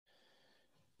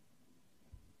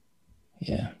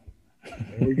Yeah.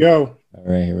 Here we go. All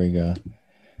right, here we go.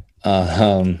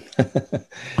 Um,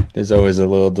 there's always a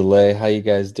little delay. How you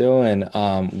guys doing?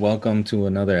 Welcome to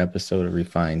another episode of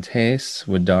Refined Tastes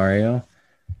with Dario.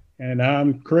 And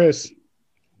I'm Chris.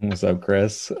 What's up,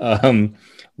 Chris?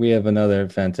 We have another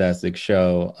fantastic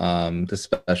show. The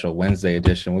special Wednesday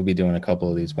edition. We'll be doing a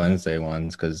couple of these Wednesday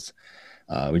ones because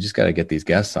we just got to get these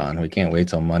guests on. We can't wait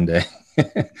till Monday.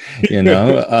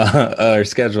 Our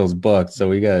schedule's booked, so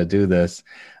we got to do this.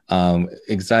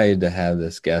 Excited to have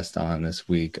this guest on this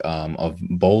week of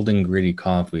Bold and Gritty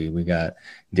Coffee. We got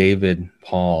David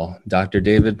Paul, Dr.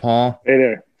 David Paul. Hey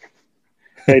there.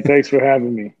 Hey, thanks for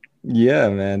having me. Yeah,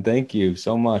 man. Thank you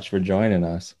so much for joining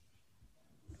us.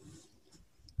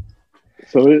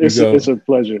 So it's a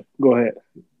pleasure. Go ahead.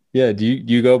 Yeah. Do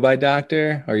you go by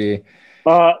doctor? Or you?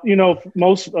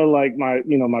 Most like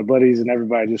my buddies and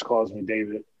everybody just calls me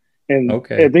David. And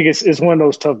okay. I think it's one of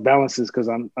those tough balances because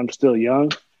I'm still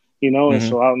young, and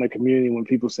so out in the community when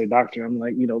people say doctor, I'm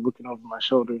like, looking over my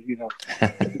shoulder, who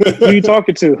are you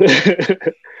talking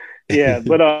to? Yeah,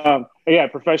 but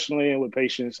professionally and with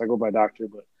patients, I go by doctor,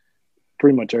 but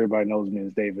pretty much everybody knows me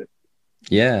as David.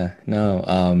 Yeah,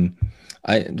 no.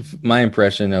 My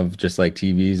impression of just like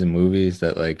TVs and movies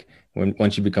that like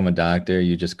once you become a doctor,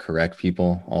 you just correct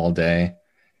people all day.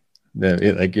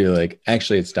 You're like,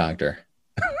 actually, it's doctor.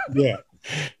 Yeah.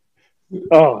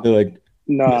 Oh, they're like,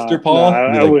 nah, Mr. Paul.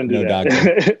 I wouldn't do that.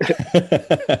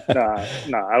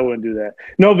 I wouldn't do that.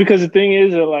 No, because the thing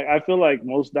is, like, I feel like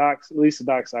most docs, at least the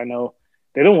docs I know,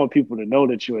 they don't want people to know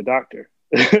that you're a doctor.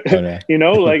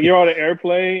 Like you're on an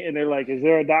airplane and they're like, is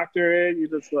there a doctor in? You're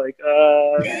just like,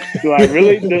 do I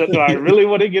really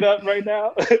want to get up right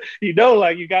now?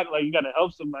 Like you got to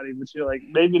help somebody, but you're like,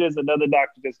 maybe there's another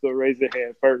doctor that's gonna raise their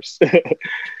hand first.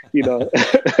 You don't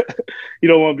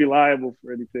want to be liable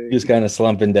for anything. Just kind of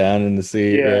slumping down in the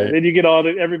seat. Yeah. Right? Then you get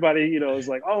everybody, is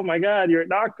like, oh my God, you're a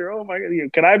doctor. Oh my God,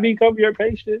 can I become your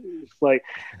patient? It's like,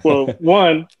 well,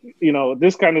 one,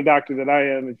 this kind of doctor that I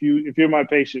am, if you're my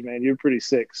patient, man, you're pretty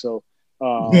sick. So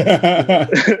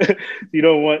you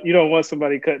don't want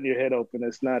somebody cutting your head open.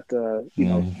 It's not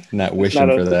not wishing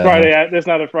for that. That's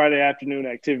not a Friday afternoon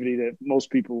activity that most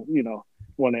people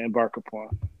want to embark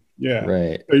upon. Yeah,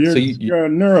 right. So you're a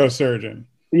neurosurgeon.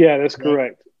 Yeah, that's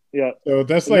correct. Yeah, so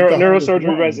that's like the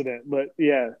neurosurgery resident. But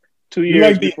yeah, 2 years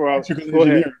like before I was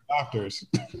engineer of doctors.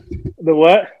 The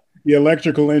what? The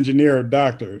electrical engineer of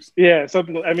doctors. Yeah,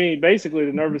 something. I mean, basically,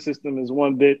 the nervous system is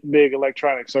one big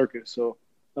electronic circuit. So,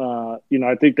 I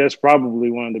think that's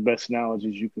probably one of the best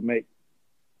analogies you could make.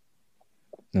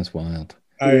 That's wild.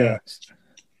 I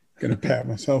gonna pat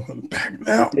myself on the back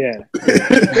now. Yeah.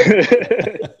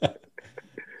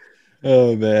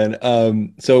 Oh man.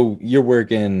 So you're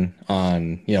working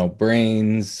on,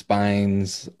 brains,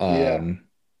 spines,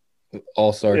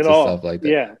 all sorts of stuff like that.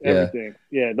 Yeah, everything.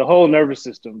 Yeah, the whole nervous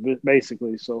system,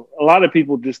 basically. So a lot of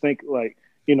people just think like,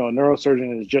 a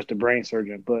neurosurgeon is just a brain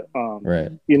surgeon, but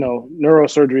right.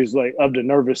 Neurosurgery is like of the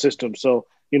nervous system. So,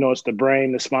 it's the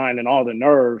brain, the spine, and all the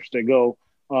nerves that go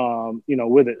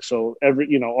with it. So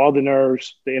all the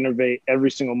nerves, they innervate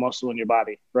every single muscle in your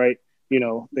body, right?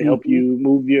 They help you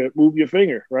move your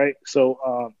finger, right?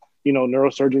 So,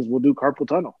 neurosurgeons will do carpal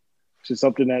tunnel, which is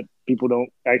something that people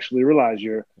don't actually realize.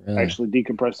 You're actually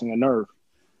decompressing a nerve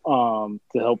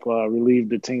to help relieve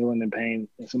the tingling and pain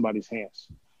in somebody's hands.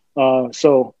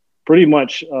 So pretty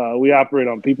much we operate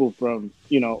on people from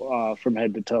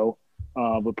head to toe,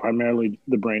 but primarily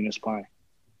the brain and spine.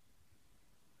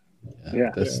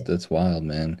 Yeah. That's wild,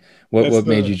 man. What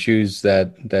made you choose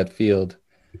that field?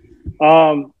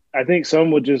 I think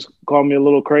some would just call me a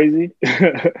little crazy.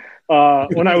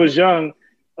 When I was young,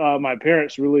 my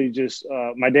parents really just,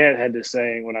 my dad had this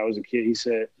saying when I was a kid. He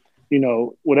said,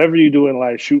 whatever you do in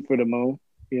life, shoot for the moon,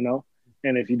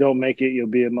 and if you don't make it, you'll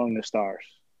be among the stars.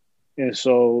 And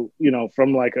so,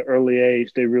 from like an early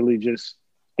age, they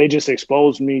just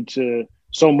exposed me to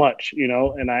so much,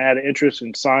 and I had an interest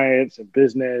in science and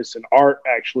business and art,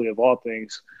 actually, of all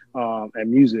things, and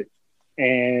music.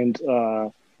 And,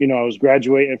 I was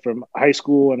graduating from high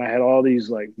school and I had all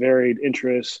these like varied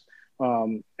interests.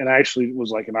 And I actually was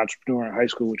like an entrepreneur in high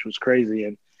school, which was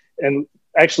crazy. And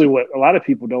actually what a lot of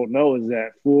people don't know is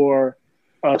that for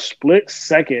a split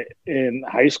second in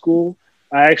high school,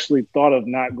 I actually thought of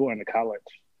not going to college.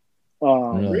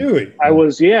 Really? I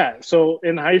was, yeah. So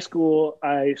in high school,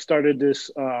 I started this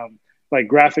like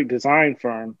graphic design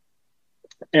firm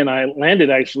and I landed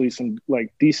actually some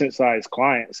like decent sized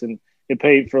clients and it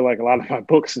paid for like a lot of my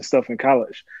books and stuff in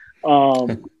college.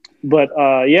 But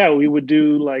yeah, we would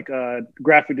do like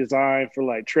graphic design for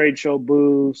like trade show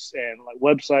booths and like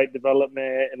website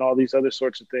development and all these other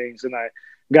sorts of things. And I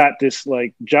got this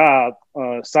like job,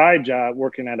 side job,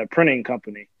 working at a printing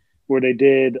company where they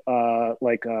did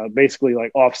basically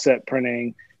like offset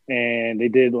printing, and they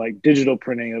did like digital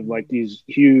printing of like these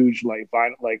huge like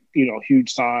vinyl, like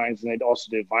huge signs, and they also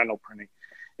did vinyl printing.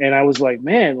 And I was like,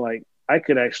 man, like I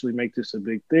could actually make this a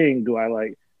big thing. Do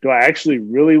I actually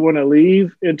really want to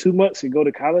leave in 2 months and go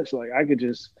to college? Like I could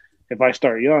just, if I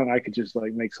start young, I could just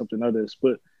like make something of this.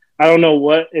 But I don't know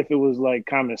if it was like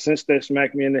common sense that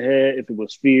smacked me in the head, if it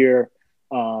was fear.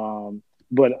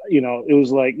 But it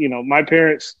was like, my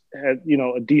parents had,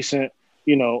 a decent,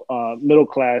 middle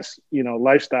class,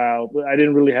 lifestyle, but I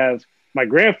didn't really have, my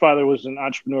grandfather was an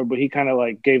entrepreneur, but he kind of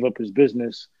like gave up his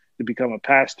business to become a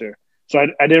pastor. So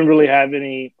I didn't really have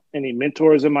any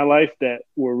mentors in my life that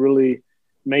were really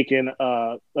making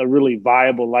a really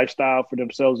viable lifestyle for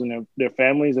themselves and their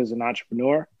families as an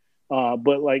entrepreneur.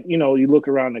 But like, you look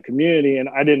around the community, and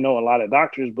I didn't know a lot of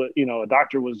doctors, but, a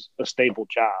doctor was a stable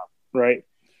job, right?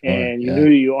 And you knew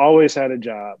you always had a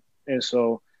job. And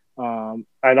so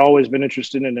I'd always been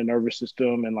interested in the nervous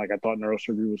system, and like I thought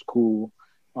neurosurgery was cool.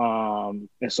 And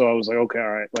so I was like, okay, all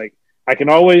right, like I can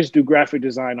always do graphic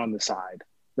design on the side,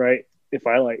 right? If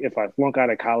I flunk out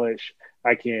of college,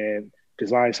 I can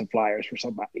design some flyers for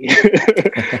somebody.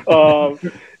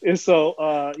 And so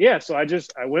so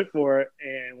I went for it,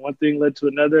 and one thing led to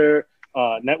another,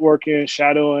 networking,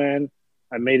 shadowing.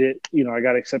 I made it, I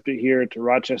got accepted here to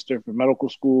Rochester for medical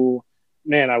school.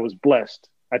 Man, I was blessed.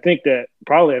 I think that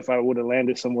probably if I would have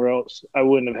landed somewhere else, I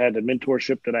wouldn't have had the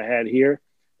mentorship that I had here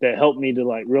that helped me to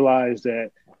like realize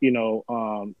that,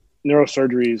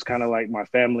 neurosurgery is kind of like my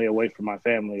family away from my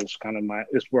family. It's kind of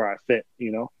it's where I fit,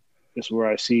 it's where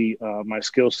I see my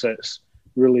skill sets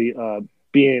really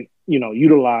being,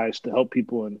 utilized to help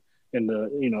people in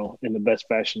the best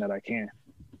fashion that I can.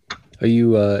 Are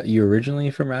you originally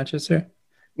from Rochester?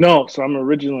 No, so I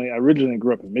originally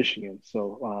grew up in Michigan.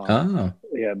 So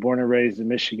yeah, born and raised in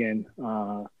Michigan.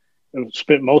 I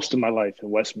spent most of my life in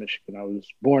West Michigan. I was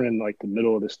born in like the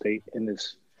middle of the state in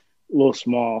this little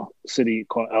small city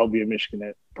called Albion, Michigan,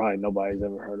 that probably nobody's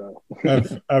ever heard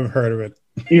of. I've heard of it.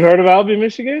 You heard of Albion,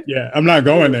 Michigan? Yeah, I'm not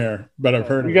going there, but I've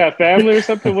heard of it. You got family or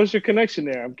something? What's your connection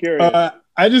there? I'm curious.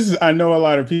 I know a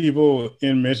lot of people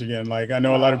in Michigan. Like I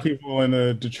know a lot of people in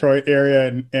the Detroit area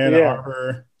and Ann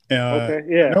Arbor. Okay,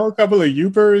 yeah. I know a couple of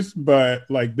Upers, but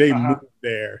like they moved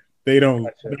there. They're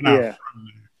not from there.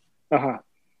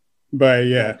 But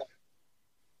yeah.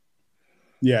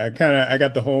 Yeah, I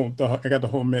got the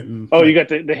whole mitten. Oh, you got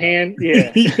the hand?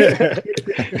 Yeah.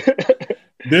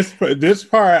 This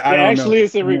part, I don't know. Actually,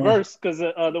 it's in reverse because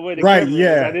the way the camera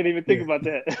is. I didn't even think about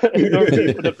that.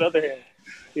 You put up the other hand.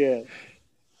 Yeah.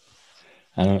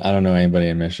 I don't know anybody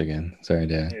in Michigan. Sorry,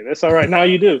 Dad. Yeah, that's all right. Now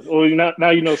you do. Well, now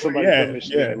you know somebody from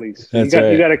Michigan at least. You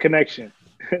got a connection.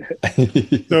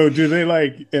 So do they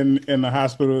like in the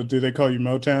hospital, do they call you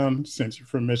Motown since you're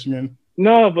from Michigan?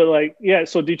 No, but like, yeah,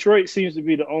 so Detroit seems to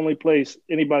be the only place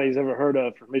anybody's ever heard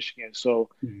of from Michigan. So,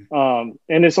 and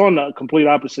it's on the complete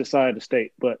opposite side of the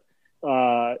state, but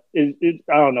I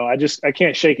don't know. I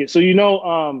can't shake it. So,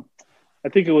 I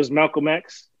think it was Malcolm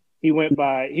X. He went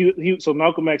by, so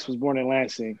Malcolm X was born in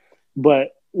Lansing, but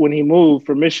when he moved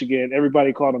from Michigan,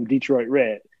 everybody called him Detroit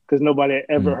Red because nobody had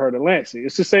ever heard of Lansing.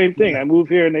 It's the same thing. I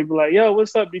moved here and they'd be like, yo,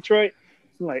 what's up, Detroit?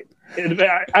 I'm like,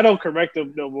 I don't correct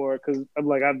them no more because I'm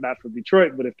like, I'm not from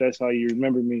Detroit, but if that's how you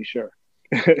remember me, sure.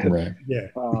 Right. Yeah.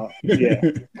 Yeah.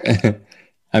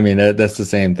 I mean, that's the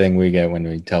same thing we get when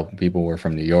we tell people we're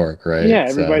from New York, right? Yeah,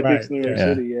 everybody thinks New York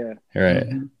City, yeah. Right.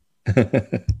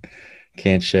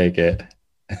 Can't shake it.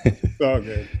 It's all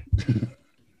good.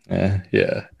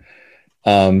 Yeah.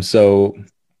 So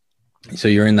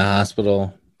you're in the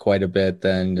hospital quite a bit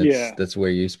then. That's where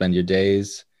you spend your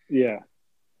days. Yeah.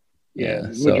 Yeah.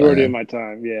 Majority of my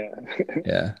time. Yeah.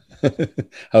 Yeah.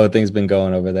 How have things been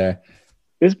going over there?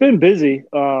 It's been busy.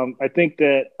 I think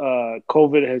that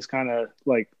COVID has kind of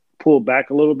like pulled back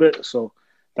a little bit. So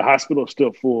the hospital is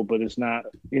still full, but it's not,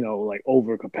 like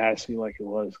over capacity like it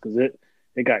was because it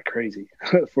got crazy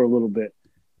for a little bit.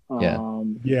 Yeah,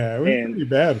 it was pretty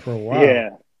bad for a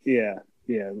while. Yeah,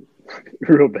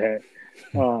 real bad.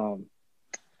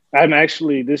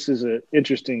 This is an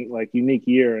interesting, like, unique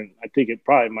year, and I think it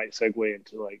probably might segue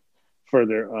into like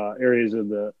further areas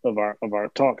of our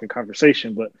talk and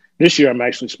conversation. But this year, I'm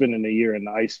actually spending a year in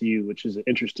the ICU, which is an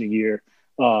interesting year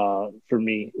for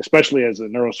me, especially as a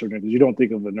neurosurgeon, because you don't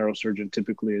think of a neurosurgeon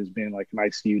typically as being like an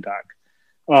ICU doc.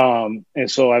 And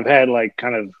so I've had like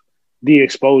kind of the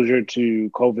exposure to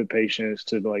COVID patients,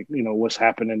 to like, you know, what's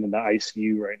happening in the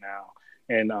ICU right now.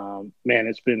 And man,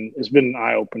 it's been an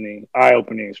eye-opening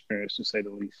experience, to say the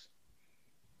least.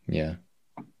 Yeah.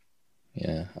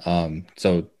 Yeah.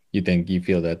 So you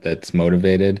feel that that's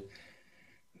motivated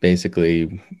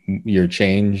basically your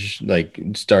change, like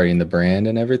starting the brand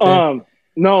and everything?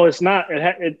 No, it's not.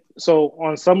 So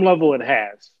on some level it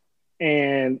has.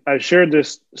 And I shared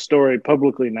this story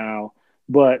publicly now,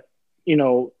 but you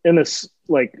know, in this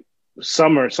like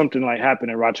summer, something like happened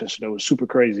in Rochester that was super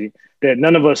crazy that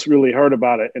none of us really heard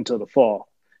about it until the fall.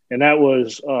 And that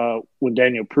was when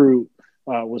Daniel Pruitt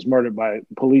was murdered by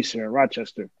police here in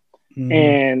Rochester. Mm-hmm.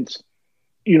 And,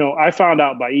 you know, I found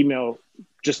out by email,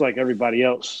 just like everybody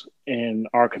else in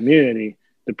our community.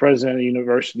 The president of the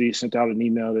university sent out an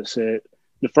email that said,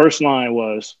 the first line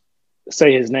was,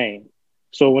 say his name.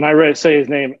 So when I read say his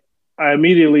name, I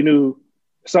immediately knew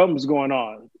something's going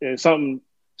on. And something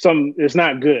it's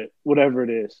not good, whatever it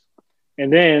is.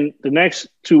 And then the next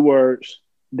two words,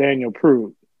 Daniel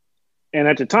Pruitt. And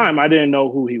at the time, I didn't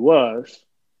know who he was.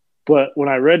 But when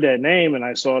I read that name and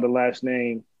I saw the last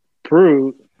name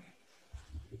Pruitt,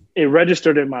 it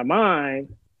registered in my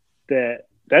mind that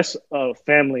that's a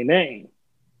family name.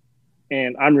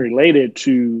 And I'm related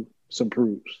to some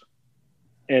Pruitts.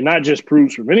 And not just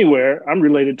Pruitts from anywhere. I'm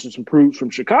related to some Pruitts from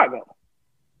Chicago.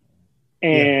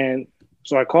 And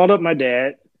so I called up my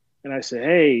dad and I said,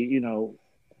 hey, you know,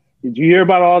 did you hear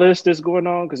about all this going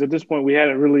on? Because at this point we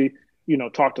hadn't really, you know,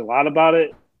 talked a lot about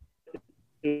it.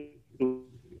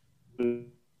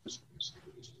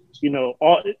 You know,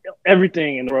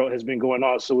 everything in the world has been going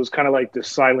on. So it was kind of like this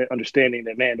silent understanding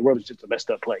that, man, the world is just a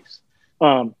messed up place.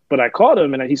 But I called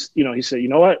him and he said, you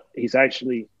know what? He's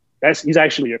actually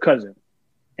your cousin.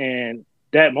 And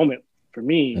that moment for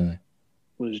me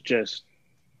was just,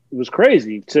 it was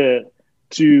crazy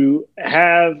to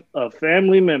have a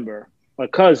family member, a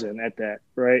cousin at that,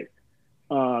 right?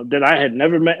 That I had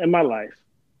never met in my life,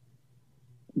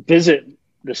 visit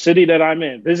the city that I'm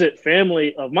in, visit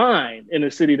family of mine in the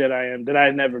city that I am, that I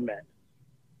had never met,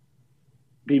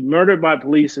 be murdered by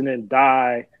police and then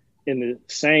die in the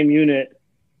same unit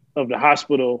of the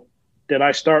hospital that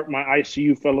I start my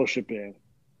ICU fellowship in.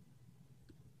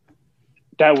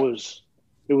 It was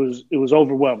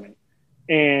overwhelming.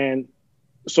 And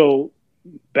so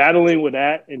battling with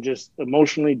that and just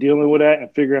emotionally dealing with that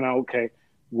and figuring out, okay,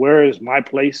 where is my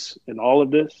place in all of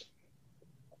this?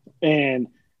 And,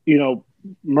 you know,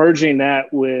 merging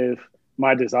that with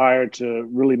my desire to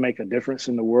really make a difference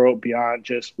in the world beyond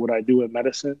just what I do in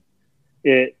medicine,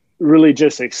 it really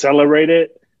just accelerated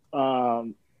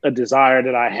a desire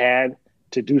that I had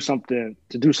to do something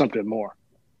more.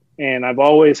 And I've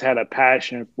always had a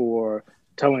passion for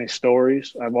telling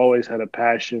stories. I've always had a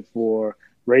passion for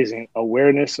raising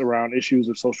awareness around issues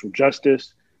of social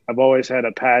justice. I've always had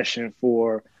a passion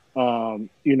for, you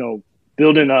know,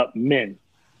 building up men.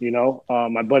 You know,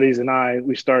 my buddies and I,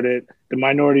 we started the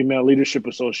Minority Male Leadership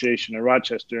Association in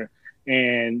Rochester.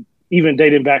 And even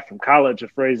dating back from college, a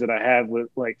phrase that I have with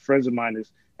like friends of mine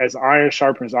is, as iron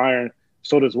sharpens iron,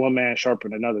 so does one man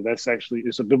sharpen another. That's actually,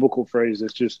 it's a biblical phrase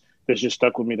that's just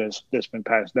stuck with me, that's been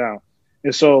passed down.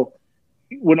 And so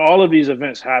when all of these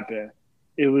events happen,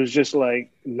 it was just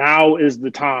like, now is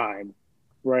the time,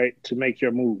 right, to make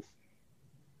your move.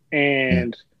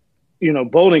 And, you know,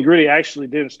 Bold and Gritty actually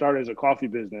didn't start as a coffee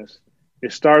business.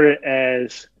 It started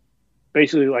as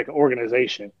basically like an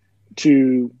organization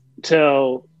to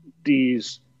tell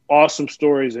these awesome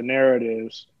stories and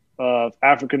narratives of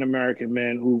African-American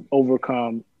men who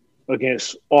overcome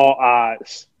against all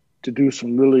odds to do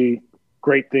some really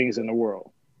great things in the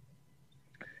world.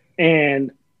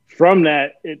 And from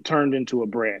that, it turned into a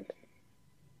brand.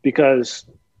 Because,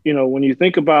 you know, when you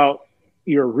think about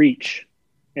your reach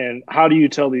and how do you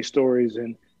tell these stories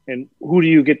and who do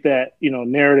you get that, you know,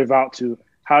 narrative out to?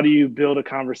 How do you build a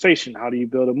conversation? How do you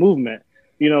build a movement?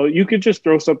 You know, you could just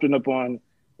throw something up on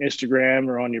Instagram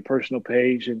or on your personal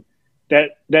page and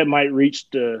that might reach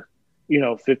the, you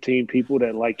know, 15 people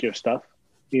that like your stuff,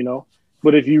 you know.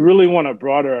 But if you really want a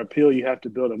broader appeal, you have to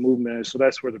build a movement. So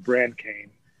that's where the brand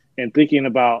came. And thinking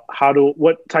about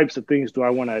what types of things do I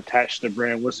want to attach to the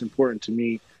brand? What's important to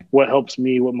me? What helps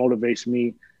me? What motivates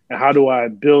me? And how do I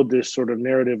build this sort of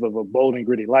narrative of a bold and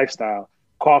gritty lifestyle?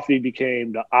 Coffee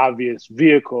became the obvious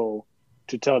vehicle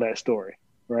to tell that story,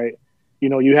 right? You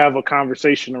know, you have a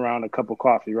conversation around a cup of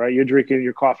coffee, right? You're drinking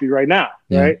your coffee right now,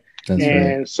 right?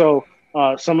 And right. So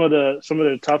some of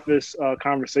the toughest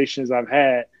conversations I've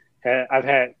had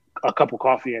a cup of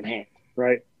coffee in hand,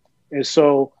 right? And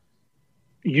so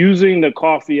using the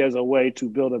coffee as a way to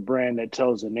build a brand that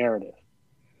tells a narrative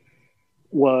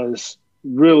was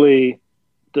really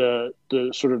the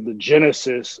sort of the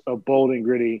genesis of Bold and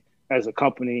Gritty as a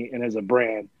company and as a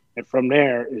brand. And from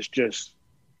there, it's just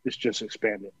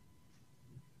expanded.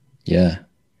 Yeah.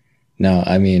 No,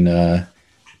 I mean, the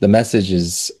message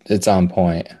it's on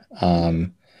point.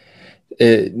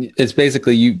 It's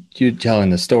basically you telling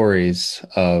the stories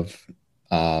of,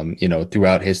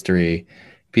 throughout history,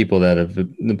 people that have the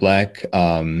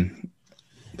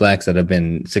blacks that have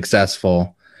been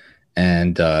successful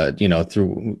and,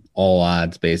 through all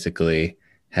odds, basically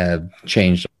have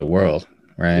changed the world.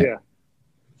 Right. Yeah.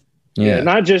 Yeah.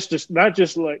 Not just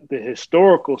like the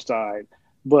historical side,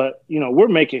 but, we're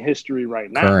making history right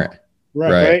now. Current.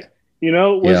 Right.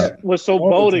 What's so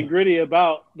bold and gritty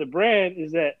about the brand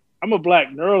is that I'm a Black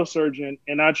neurosurgeon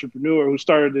and entrepreneur who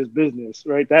started this business,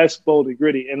 right? That's Bold and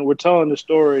Gritty. And we're telling the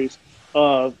stories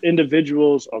of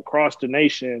individuals across the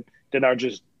nation that are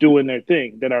just doing their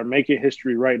thing, that are making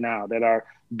history right now, that are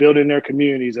building their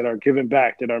communities, that are giving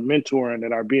back, that are mentoring,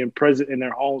 that are being present in their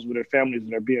homes with their families,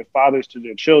 that are being fathers to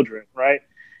their children, right?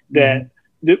 Mm-hmm.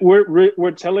 That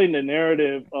we're telling the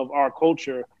narrative of our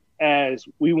culture as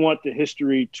we want the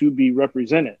history to be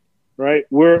represented. Right.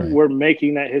 We're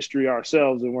making that history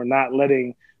ourselves, and we're not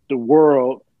letting the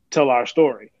world tell our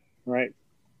story. Right.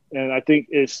 And I think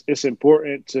it's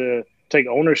important to take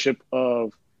ownership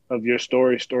of your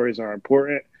story. Stories are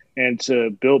important, and to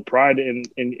build pride in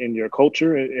your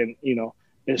culture. And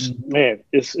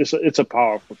it's a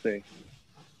powerful thing.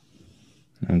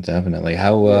 Definitely.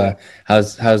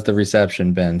 How's the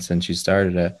reception been since you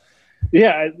started it?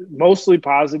 Yeah, mostly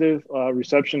positive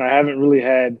reception. I haven't really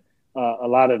had a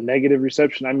lot of negative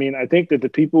reception. I mean, I think that the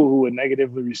people who would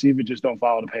negatively receive it just don't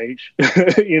follow the page.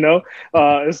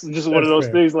 It's just one of those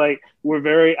things. Like, we're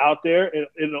very out there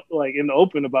in the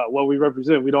open about what we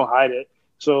represent. We don't hide it.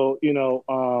 So,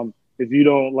 if you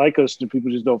don't like us, then people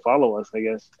just don't follow us, I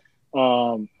guess.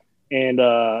 I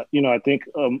think,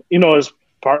 it's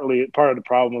partly part of the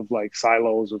problem of like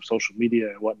silos of social media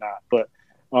and whatnot. But,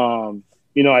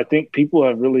 I think people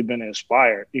have really been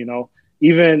inspired.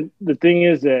 Even the thing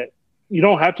is that you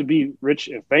don't have to be rich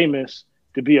and famous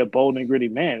to be a bold and gritty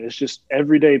man. It's just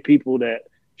everyday people that,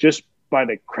 just by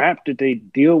the crap that they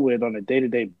deal with on a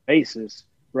day-to-day basis,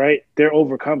 right, they're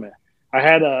overcoming. I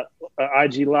had a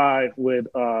IG Live with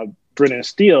Brennan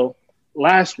Steele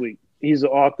last week. He's the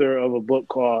author of a book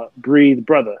called Breathe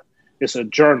Brother. It's a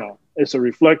journal. It's a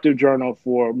reflective journal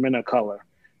for men of color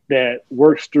that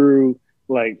works through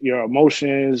like your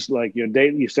emotions, like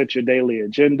you set your daily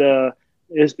agenda.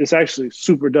 It's actually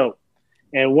super dope.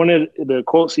 And one of the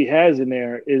quotes he has in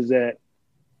there is that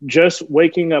just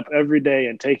waking up every day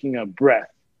and taking a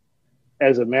breath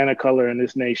as a man of color in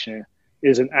this nation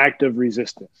is an act of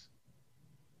resistance.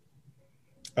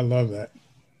 I love that.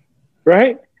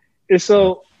 Right? And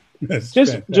so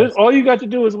just all you got to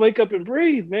do is wake up and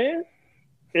breathe, man,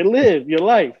 and live your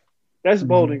life. That's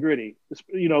bold and gritty. It's,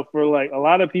 for like a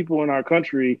lot of people in our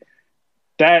country,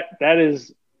 that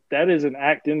is an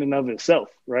act in and of itself,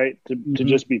 right? To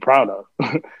just be proud of,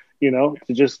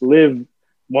 to just live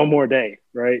one more day,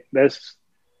 right? That's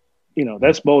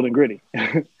bold and gritty.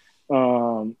 And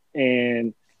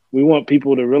we want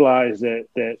people to realize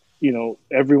that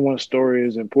everyone's story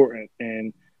is important,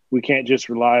 and we can't just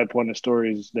rely upon the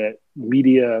stories that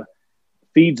media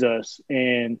feeds us.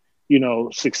 And,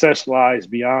 success lies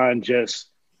beyond just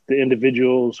the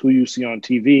individuals who you see on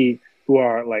TV, who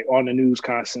are like on the news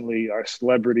constantly, our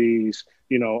celebrities,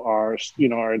 our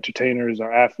entertainers,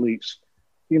 our athletes.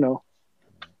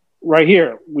 Right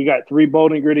here, we got 3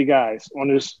 bold and gritty guys on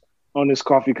this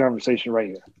coffee conversation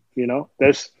right here.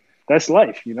 That's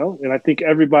life, and I think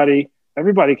everybody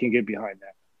can get behind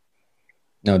that.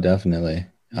 No, definitely.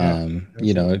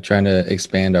 Trying to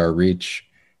expand our reach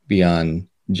beyond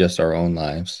just our own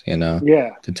lives,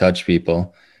 to touch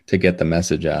people, to get the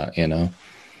message out,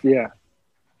 Yeah.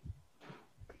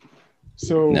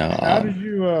 So how did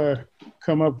you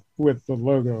come up with the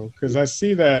logo? Because I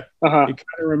see that it kind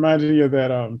of reminded you of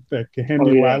that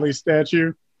Kehinde Wiley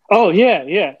statue. Oh, yeah.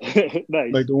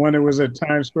 Nice. Like the one that was at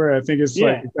Times Square. I think it's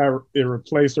like it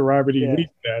replaced the Robert E. Lee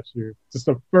statue. It's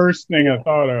the first thing I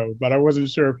thought of, but I wasn't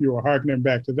sure if you were harkening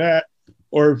back to that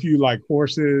or if you like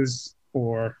horses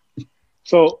or...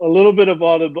 So a little bit of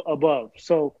all the above.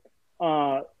 So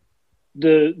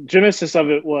the genesis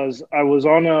of it was I was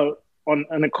on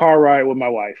a car ride with my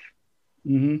wife.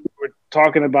 Mm-hmm. We're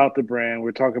talking about the brand.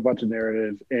 We're talking about the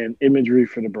narrative and imagery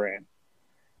for the brand.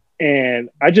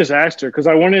 And I just asked her, because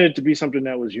I wanted it to be something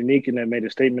that was unique and that made a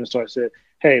statement. So I said,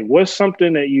 hey, what's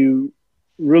something that you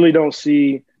really don't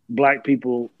see Black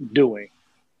people doing?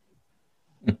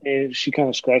 And she kind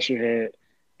of scratched her head.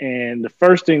 And the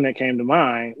first thing that came to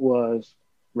mind was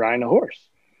riding a horse.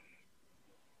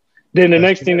 Then the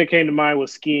next thing that came to mind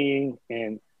was skiing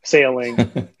and sailing,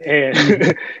 and,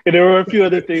 and there were a few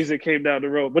other things that came down the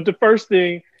road. But the first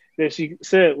thing that she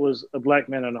said was a black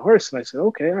man on a horse, and I said,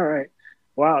 okay, all right,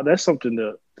 wow, that's something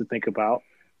to think about.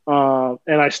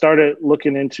 And I started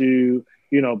looking into,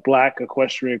 you know, Black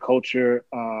equestrian culture,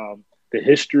 the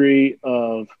history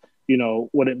of, you know,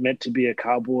 what it meant to be a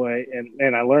cowboy,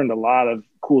 and I learned a lot of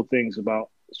cool things about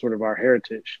sort of our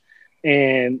heritage,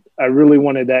 and I really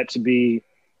wanted that to be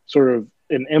sort of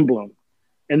an emblem.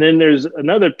 And then there's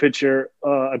another picture,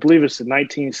 I believe it's the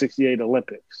 1968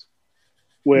 Olympics,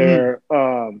 where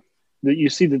you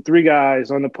see the three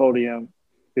guys on the podium.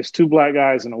 It's two black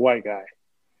guys and a white guy.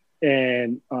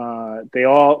 And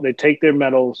they take their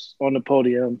medals on the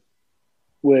podium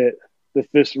with the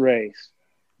fist raised.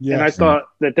 Yes. And I thought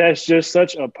that that's just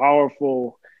such a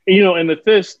powerful, you know, and the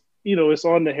fist, you know, it's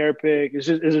on the hair pig. It's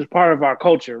just part of our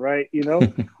culture, right? You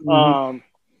know,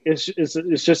 it's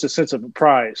just a sense of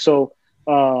pride. So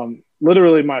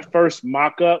literally my first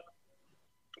mock-up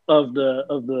of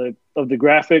the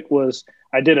graphic was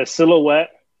I did a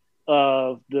silhouette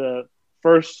of the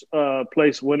first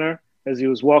place winner as he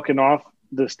was walking off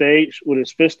the stage with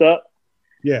his fist up.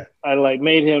 Yeah. I like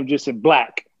made him just in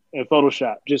black in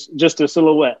Photoshop, just a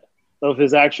silhouette of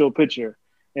his actual picture.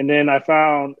 And then I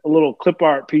found a little clip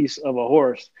art piece of a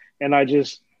horse and I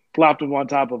just plopped him on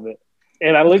top of it.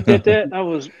 And I looked at that and I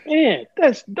was, man,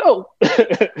 that's dope.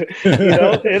 You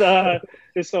know,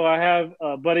 and so I have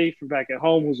a buddy from back at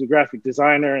home who's a graphic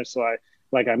designer. And so I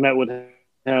met with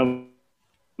him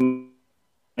and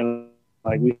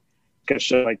like we could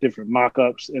show like different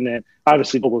mock-ups. And then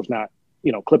obviously Vogel's not,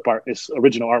 you know, clip art. It's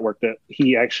original artwork that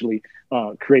he actually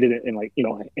created it and like, you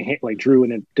know, like drew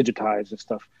and then digitized and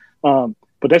stuff.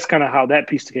 But that's kind of how that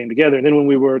piece came together. And then when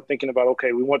we were thinking about,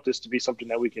 okay, we want this to be something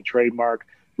that we can trademark,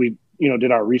 we, you know,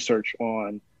 did our research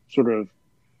on sort of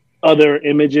other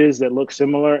images that look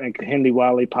similar, and Kehinde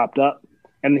Wiley popped up.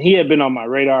 And he had been on my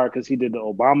radar because he did the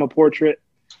Obama portrait,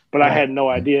 but I had no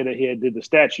idea that he had did the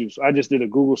statue. So I just did a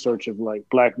Google search of like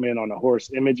black men on a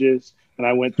horse images. And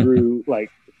I went through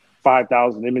like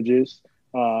 5,000 images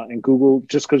in Google,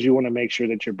 just because you want to make sure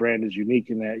that your brand is unique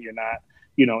and that you're not,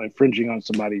 you know, infringing on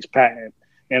somebody's patent.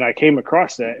 And I came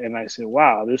across that and I said,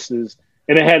 wow, this is,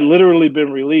 and it had literally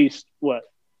been released,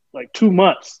 like 2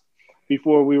 months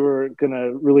before we were going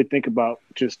to really think about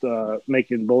just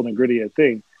making Bold and Gritty a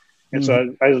thing. And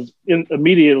so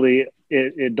immediately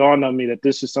it dawned on me that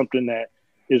this is something that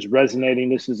is resonating.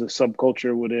 This is a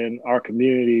subculture within our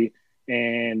community.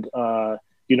 And,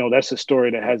 you know, that's a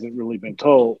story that hasn't really been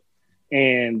told.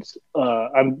 And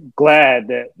I'm glad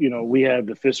that, you know, we have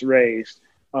the fist raised.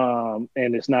 And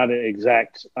it's not an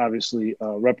exact, obviously,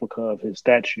 replica of his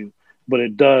statue, but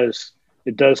it does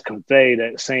convey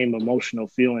that same emotional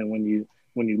feeling when you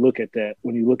look at that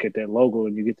logo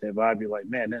and you get that vibe. You're like,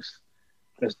 man,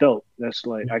 that's dope. That's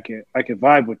like I can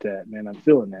vibe with that, man. I'm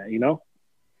feeling that, you know.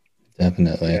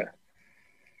 Definitely. Yeah.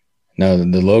 No,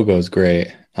 the logo is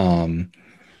great.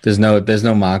 There's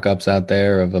no mock-ups out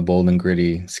there of a Bold and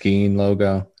Gritty skiing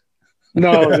logo.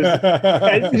 No,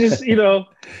 I just, you know,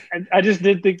 I just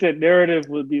didn't think that narrative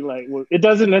would be like, well, it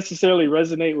doesn't necessarily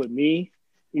resonate with me,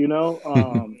 you know.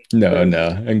 No, I'm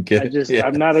not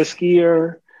a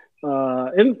skier,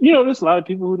 and you know, there's a lot of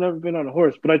people who've never been on a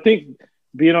horse, but I think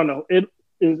being on it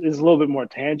is a little bit more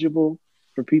tangible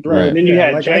for people. Right. And then you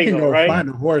had like Django, I can go find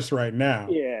a horse right now.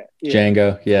 Yeah.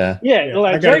 Django, yeah.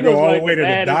 Like I gotta go all the way to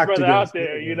the doctor out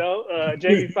there, you know.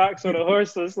 Jamie Foxx on a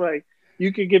horse, so it's like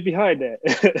you can get behind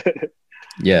that.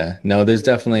 Yeah, no, there's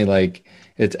definitely like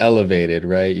it's elevated,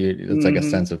 right? It's like a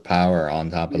sense of power on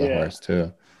top of the horse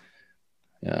too.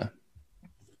 Yeah.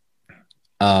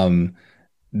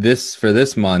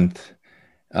 This month,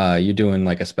 you're doing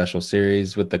like a special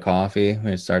series with the coffee.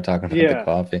 We start talking about the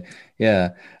coffee.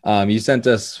 Yeah. You sent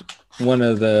us one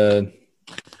of the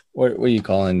what are you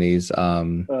calling these?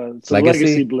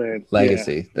 Legacy blend.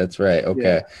 Legacy. Yeah. That's right. Okay.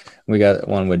 Yeah. We got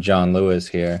one with John Lewis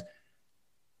here.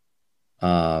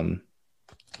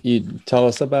 You tell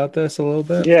us about this a little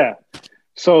bit? Yeah.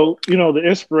 So, you know, the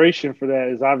inspiration for that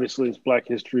is obviously it's Black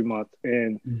History Month.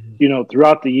 And, you know,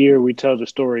 throughout the year, we tell the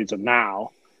stories of now,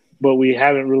 but we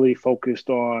haven't really focused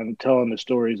on telling the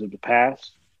stories of the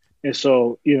past. And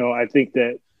so, you know, I think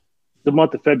that the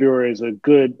month of February is a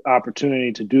good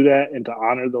opportunity to do that and to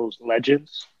honor those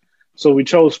legends. So we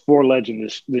chose 4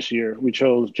 legends this year. We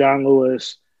chose John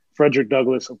Lewis, Frederick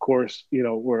Douglass, of course, you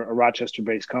know, we're a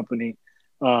Rochester-based company.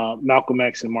 Malcolm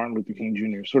X and Martin Luther King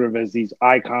Jr., sort of as these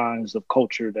icons of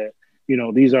culture that, you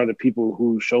know, these are the people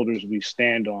whose shoulders we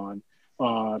stand on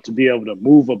to be able to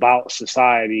move about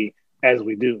society as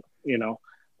we do, you know.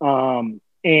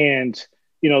 And,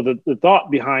 you know, the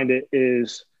thought behind it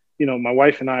is, you know, my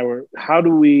wife and I were, how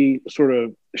do we sort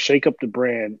of shake up the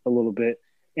brand a little bit?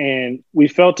 And we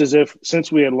felt as if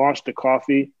since we had launched the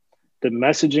coffee, the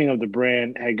messaging of the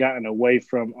brand had gotten away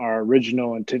from our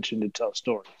original intention to tell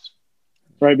stories,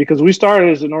 right? Because we started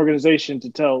as an organization to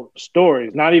tell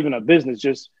stories, not even a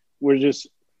business, we're just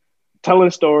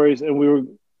telling stories, and we were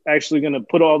actually going to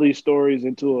put all these stories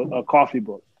into a coffee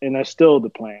book, and that's still the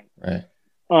plan. Right.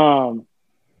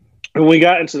 And we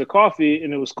got into the coffee,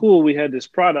 and it was cool. We had this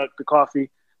product, the coffee,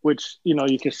 which, you know,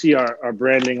 you can see our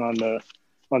branding on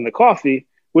the coffee,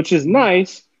 which is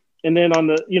nice. And then on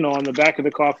the back of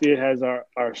the coffee, it has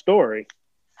our story.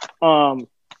 And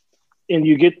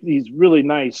you get these really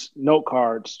nice note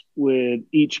cards with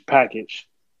each package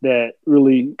that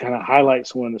really kind of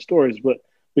highlights one of the stories. But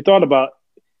we thought about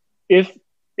if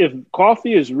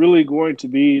coffee is really going to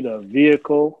be the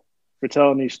vehicle for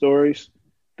telling these stories,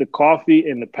 the coffee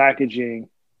and the packaging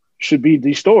should be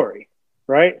the story,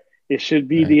 right? It should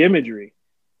be the imagery.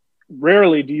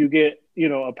 Rarely do you get, you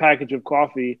know, a package of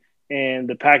coffee and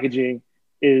the packaging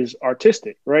is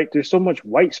artistic, right? There's so much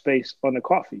white space on the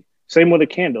coffee. Same with a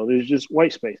candle. There's just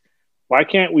white space. Why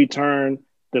can't we turn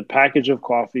the package of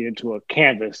coffee into a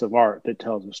canvas of art that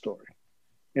tells a story?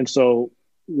 And so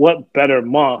what better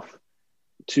month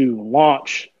to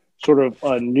launch sort of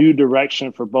a new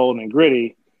direction for Bold and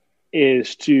Gritty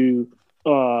is to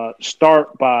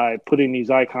start by putting these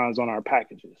icons on our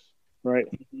packages, right?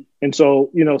 And so,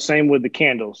 you know, same with the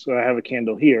candles. So I have a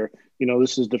candle here. You know,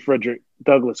 this is the Frederick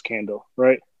Douglass candle,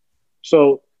 right?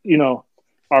 So, you know,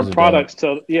 our products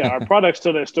tell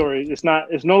that story. It's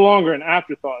no longer an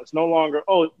afterthought. It's no longer,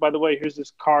 oh, by the way, here's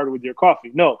this card with your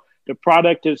coffee. No, the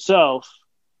product itself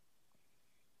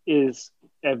is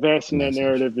advancing that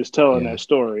narrative, is telling that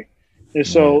story. And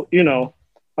so, you know,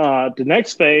 the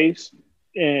next phase,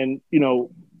 and, you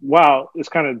know, wow, it's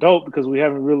kind of dope because we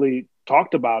haven't really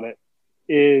talked about it,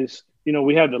 is, you know,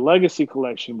 we have the Legacy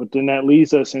collection, but then that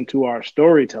leads us into our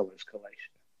Storytellers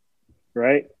collection,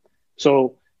 right?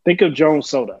 So think of Jones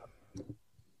Soda,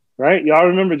 right? Y'all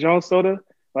remember Jones Soda?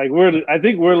 Like I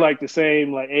think we're like the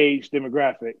same like age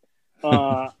demographic.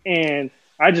 And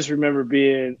I just remember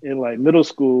being in like middle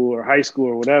school or high school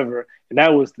or whatever. And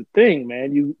that was the thing,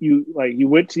 man. You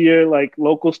went to your like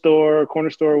local store, corner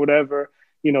store, or whatever.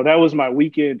 You know, that was my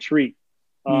weekend treat.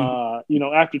 You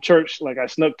know, after church, like I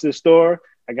snuck to the store,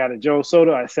 I got a Jones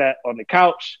Soda. I sat on the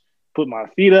couch, put my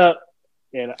feet up,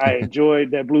 and I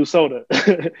enjoyed that blue soda.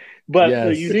 But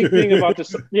the unique thing about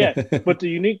the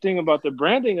unique thing about the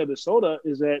branding of the soda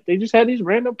is that they just had these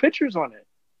random pictures on it.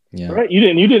 Yeah. Right? You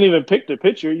didn't even pick the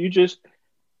picture. You just,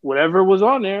 whatever was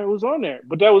on there, it was on there.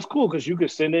 But that was cool because you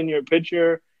could send in your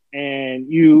picture, and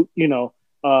you know,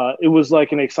 it was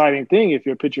like an exciting thing if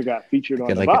your picture got featured on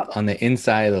the bottom. On the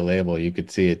inside of the label, you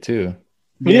could see it too.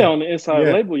 Yeah, on the inside of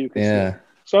the label, you could see it.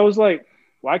 So I was like,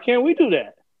 why can't we do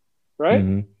that? Right?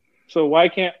 Mm-hmm. So why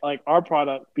can't like our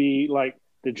product be like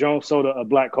the Jones Soda of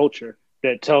Black culture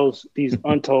that tells these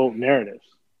untold narratives,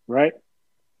 right?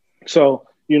 So,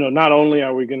 you know, not only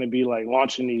are we going to be like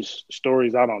launching these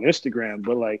stories out on Instagram,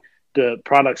 but like the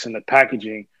products and the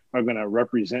packaging are going to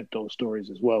represent those stories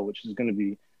as well, which is going to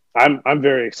be, I'm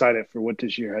very excited for what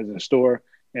this year has in store.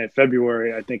 And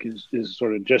February, I think is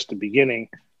sort of just the beginning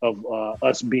of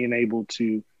us being able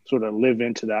to sort of live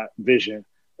into that vision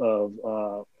of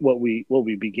what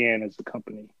we began as a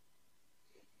company.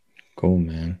 Cool,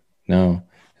 man. No,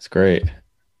 it's great.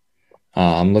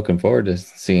 I'm looking forward to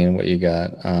seeing what you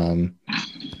got. I'll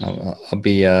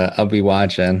be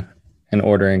watching and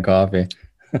ordering coffee.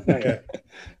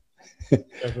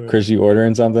 Chris, you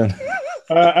ordering something?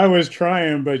 I was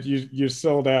trying, but you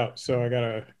sold out, so I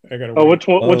gotta. Oh, wait.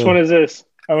 Which one is this?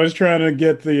 I was trying to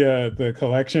get the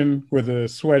collection with the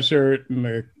sweatshirt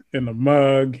and the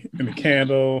mug and the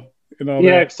candle and all that.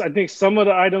 Yeah, I think some of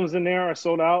the items in there are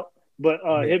sold out, but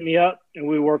hit me up and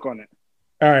we work on it.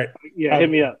 All right. Yeah, hit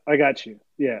me up. I got you.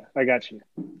 Yeah, I got you.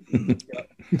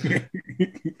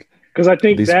 Because I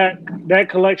think that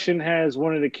collection has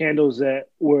one of the candles that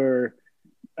were,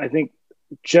 I think,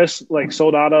 just like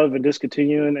sold out of and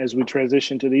discontinuing as we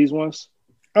transition to these ones.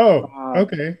 Oh,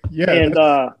 okay. Yeah.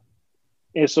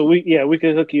 And so we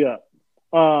could hook you up.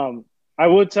 I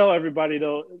would tell everybody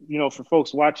though, you know, for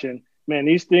folks watching, man,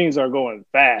 these things are going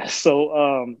fast.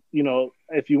 So, you know,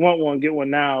 if you want one, get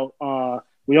one now.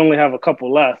 We only have a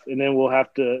couple left, and then we'll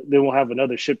have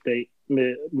another ship date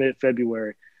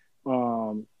mid-February.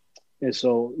 And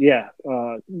so,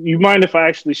 you mind if I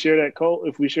actually share that code?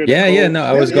 If we share, no,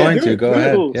 I was going to go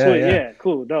ahead.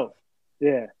 Cool, dope.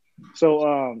 Yeah.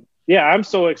 So, yeah, I'm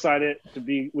so excited to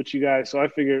be with you guys. So I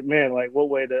figured, man, like what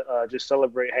way to just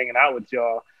celebrate hanging out with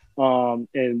y'all.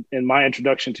 And my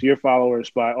introduction to your followers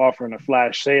by offering a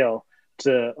flash sale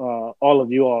to all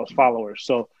of you all's followers.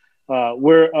 So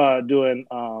we're doing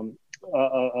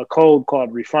a code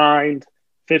called Refined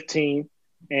 15,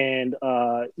 and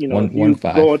if you go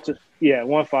into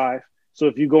 1 5. So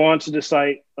if you go onto the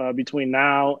site between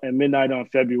now and midnight on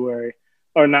February,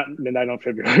 or not midnight on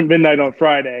February, midnight on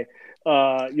Friday,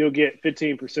 you'll get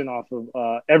 15% off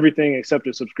of everything except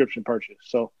a subscription purchase.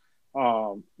 So,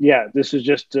 this is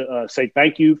just to say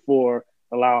thank you for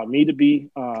allowing me to be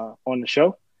on the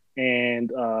show,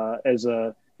 and as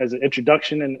an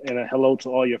introduction and a hello to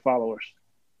all your followers.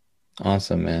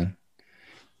 Awesome, man.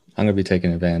 I'm gonna be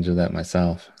taking advantage of that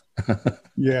myself.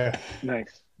 Yeah,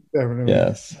 nice. Definitely.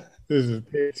 Yes. This is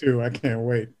day 2. I can't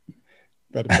wait.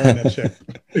 Better burn that check.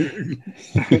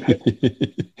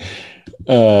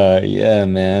 Yeah,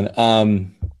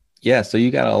 man. Yeah, so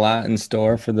you got a lot in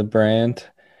store for the brand.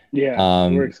 Yeah,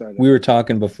 we're excited. We were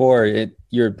talking before,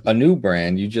 you're a new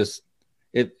brand.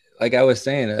 Like I was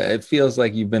saying, it feels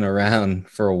like you've been around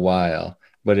for a while,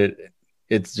 but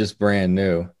it's just brand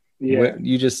new. Yeah.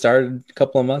 You just started a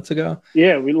couple of months ago?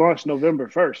 Yeah, we launched November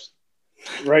 1st.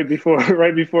 Right before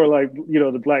like,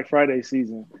 the Black Friday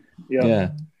season.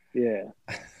 Yep. Yeah. Yeah,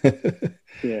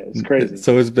 it's crazy.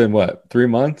 So it's been what, 3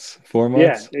 months, 4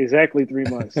 months? Yeah, exactly 3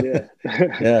 months. Yeah.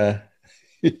 Yeah.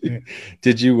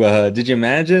 Did you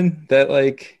imagine that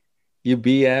like you'd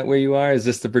be at where you are? Is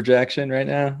this the projection right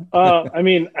now? I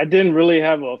mean, I didn't really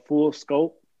have a full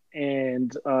scope,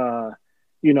 and I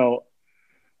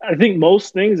think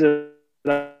most things that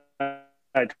I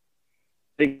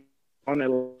think on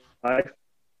in life,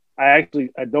 I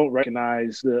don't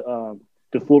recognize the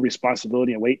full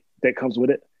responsibility and weight that comes with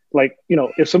it. Like,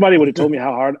 if somebody would have told me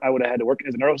how hard I would have had to work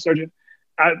as a neurosurgeon,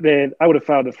 I would have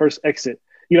found the first exit.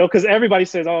 Because everybody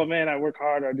says, "Oh man, I work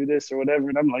hard or I do this or whatever,"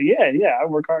 and I'm like, "Yeah, I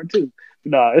work hard too."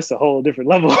 No, it's a whole different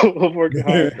level of working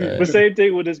hard. Right. But same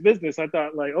thing with this business. I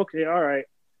thought, like, okay, all right,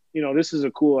 this is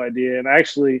a cool idea. And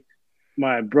actually,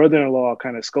 my brother-in-law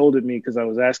kind of scolded me because I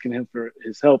was asking him for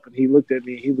his help, and he looked at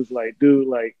me. He was like, "Dude,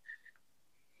 like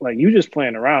you just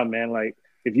playing around, man. Like,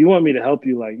 if you want me to help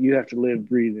you, like, you have to live,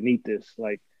 breathe, and eat this.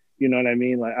 Like, you know what I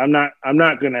mean? Like, I'm not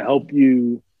gonna help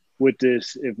you with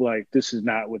this if like this is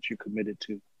not what you're committed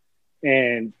to."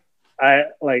 And I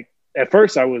at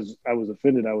first I was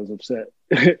offended, I was upset,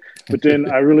 but then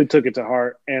I really took it to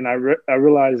heart, and I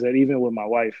realized that even with my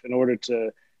wife, in order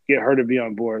to get her to be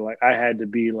on board, like I had to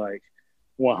be like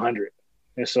 100.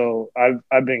 And so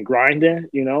I've been grinding,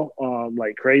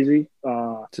 like crazy.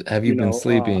 Have you been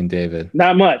sleeping, David?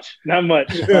 Not much. Not you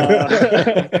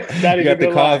got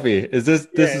the coffee. Is this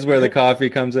is where the coffee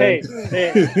comes in? Hey,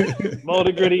 mold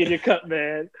and gritty in your cup,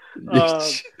 man.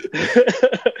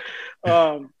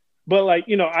 But like,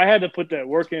 I had to put that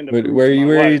work in. Where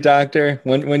are you, doctor?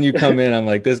 When you come in, I'm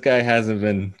like, this guy hasn't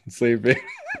been sleeping.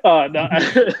 No, no,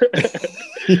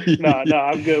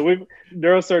 I'm good.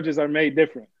 Neurosurgeons are made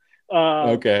different.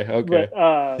 Okay.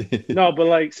 But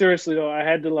like seriously though, I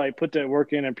had to like put that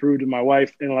work in and prove to my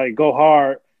wife and like go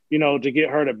hard, to get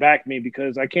her to back me,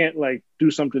 because I can't like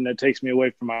do something that takes me away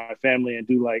from my family and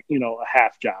do like, a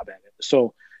half job at it.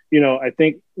 So, I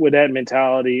think with that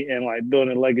mentality and like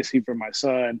building a legacy for my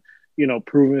son,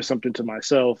 proving something to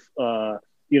myself,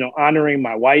 honoring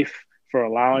my wife for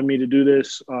allowing me to do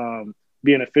this,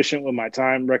 being efficient with my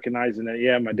time, recognizing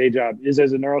that, my day job is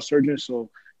as a neurosurgeon. So,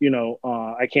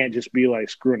 I can't just be like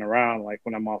screwing around. Like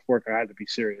when I'm off work, I have to be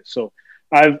serious. So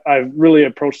I've really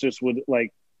approached this with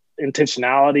like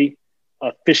intentionality,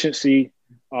 efficiency,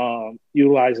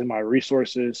 utilizing my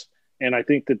resources. And I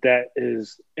think that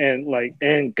is,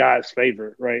 and God's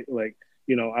favor, right? Like,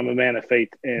 I'm a man of faith.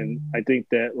 And I think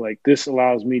that like, this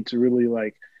allows me to really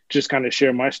like, just kind of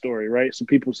share my story. Right. So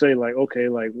people say like, okay,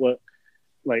 like what,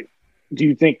 like, do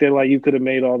you think that like you could have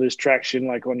made all this traction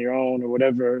like on your own or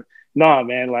whatever? Nah,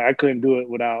 man, like I couldn't do it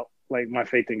without like my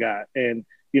faith in God. And,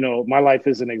 my life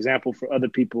is an example for other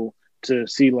people to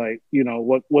see like,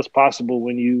 what's possible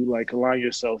when you like align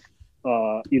yourself,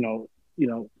 rightly.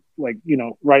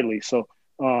 So,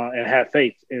 and have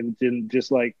faith and then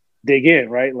just like dig in,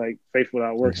 right? Like faith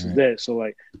without works is dead. So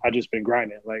like, I just been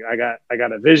grinding. Like I got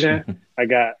a vision, I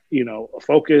got, a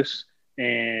focus,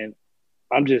 and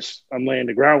I'm laying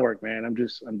the groundwork, man. I'm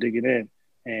digging in,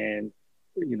 and,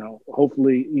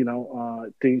 hopefully,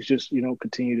 things just,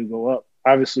 continue to go up.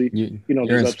 obviously,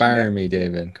 you're inspiring me,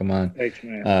 David. Come on. Thanks,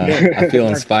 man. I feel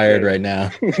inspired right now.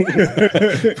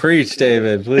 Preach,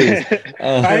 David, please.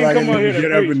 I ain't come on here to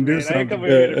preach, man. I ain't come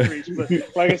here to preach. But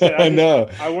like I said,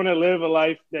 I want to live a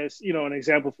life that's, an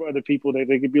example for other people that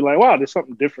they could be like, wow, there's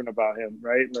something different about him,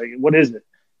 right? Like, what is it?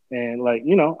 And like,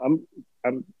 I'm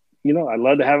I'd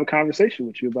love to have a conversation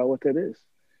with you about what that is,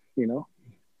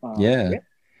 yeah.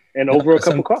 And over a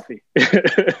cup of coffee.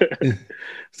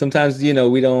 Sometimes,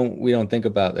 we don't think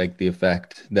about like the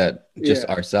effect that just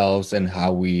ourselves and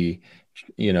how we,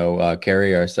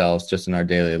 carry ourselves just in our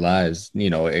daily lives.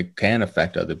 It can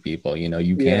affect other people.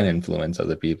 You can influence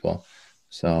other people.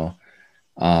 So,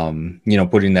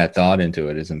 putting that thought into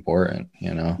it is important.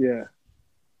 Yeah,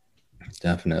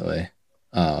 definitely.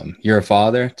 You're a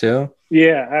father too?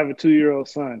 Yeah, I have a 2-year-old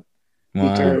son.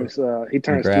 Wow. He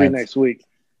turns 3 next week.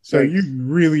 So you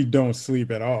really don't sleep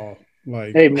at all.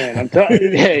 Like, hey man, I'm telling you,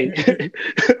 hey,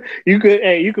 you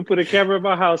could put a camera in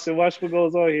my house and watch what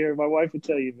goes on here. My wife would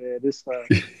tell you, man, this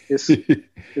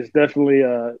it's definitely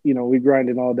we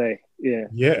grinding all day. Yeah.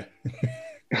 Yeah.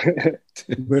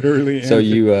 Literally. So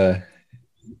you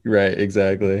right,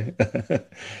 exactly.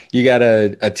 You got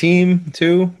a team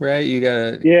too, right? You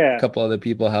got a couple other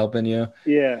people helping you.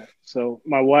 Yeah. So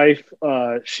my wife,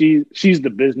 she's the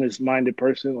business minded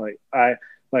person. I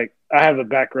have a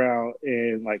background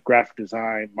in like graphic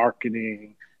design,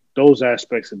 marketing, those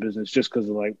aspects of business, just because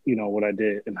of what I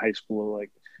did in high school.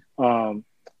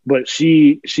 But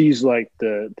she's like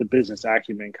the business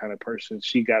acumen kind of person.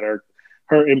 She got her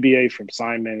MBA from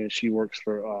Simon, and she works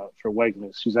for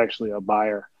Wegmans. She's actually a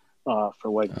buyer for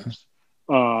Wegmans.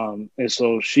 And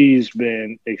so she's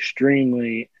been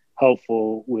extremely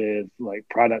helpful with like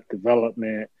product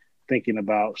development, thinking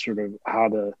about sort of how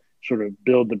to sort of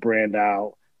build the brand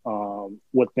out,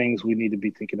 what things we need to be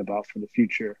thinking about for the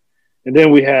future. And then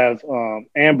we have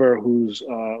Amber, who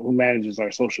manages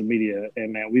our social media,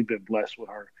 and man, we've been blessed with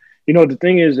her. The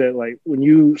thing is that like when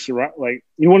you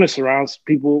want to surround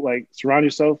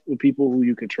yourself with people who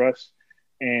you can trust,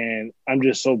 and I'm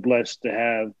just so blessed to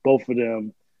have both of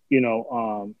them,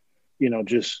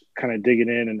 just kind of digging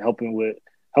in and helping with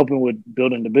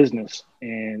building the business.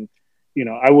 And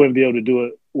I wouldn't be able to do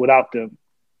it without them.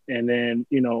 And then,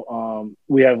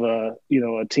 we have a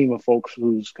team of folks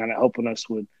who's kind of helping us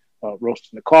with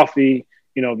roasting the coffee,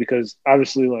 because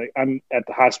obviously like I'm at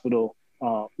the hospital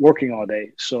working all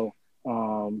day. So,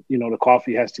 the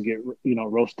coffee has to get,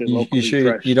 roasted locally. You sure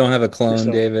fresh. You don't have a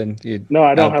clone, David? No,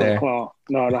 I don't have a clone.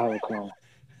 No, I don't have a clone.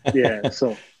 Yeah.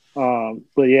 So,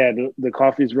 but yeah, the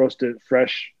coffee's roasted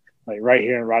fresh, like right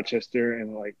here in Rochester.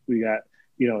 And like, we got,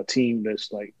 a team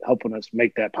that's like helping us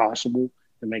make that possible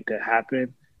and make that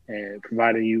happen, and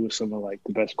providing you with some of like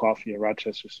the best coffee in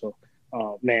Rochester. So,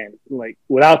 man, like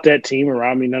without that team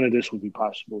around me, none of this would be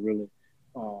possible, really.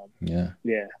 Yeah.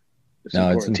 It's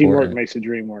important. Teamwork makes the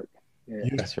dream work. Yeah.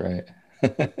 That's right.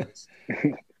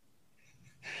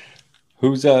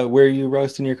 Where are you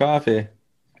roasting your coffee?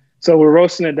 So we're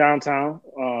roasting it downtown.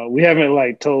 We haven't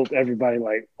like told everybody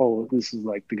like, oh, this is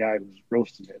like the guy who's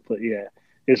roasting it, but yeah,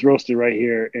 it's roasted right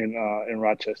here in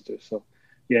Rochester. So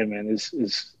yeah, man, it's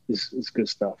good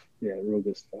stuff. Yeah, real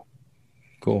good stuff.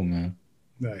 Cool, man.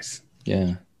 Nice.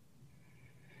 Yeah.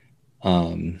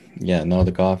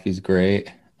 The coffee's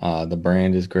great. The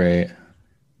brand is great.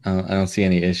 I don't see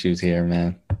any issues here,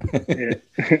 man. Yeah.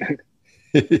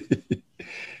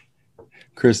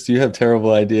 Chris, do you have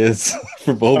terrible ideas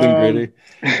for Bold and Gritty?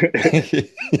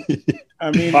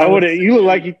 I mean, you look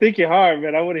like you think you're hard,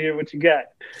 man. I want to hear what you got.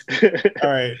 All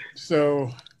right,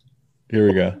 so here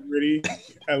we go. Gritty,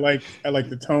 I like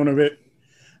the tone of it.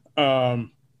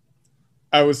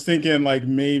 I was thinking like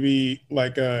maybe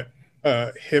like a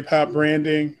hip hop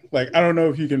branding. Like I don't know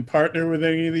if you can partner with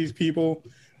any of these people,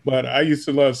 but I used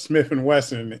to love Smith and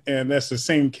Wesson, and that's the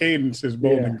same cadence as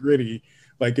Bold and Gritty.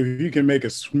 Like if you can make a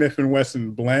Smith and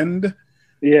Wesson blend,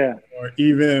 or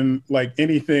even like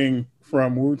anything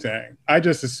from Wu-Tang, I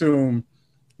just assume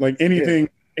like anything,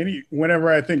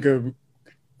 whenever I think of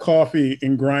coffee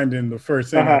and grinding, the first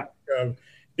thing I think of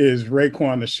is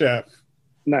Raekwon the chef.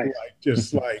 Nice, like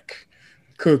just like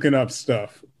cooking up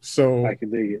stuff. So I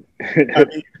can dig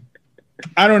it.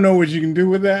 I don't know what you can do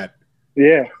with that.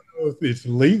 Yeah. I don't know if it's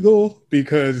legal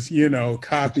because,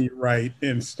 copyright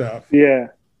and stuff. Yeah.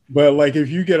 But like if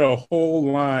you get a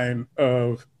whole line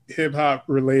of hip hop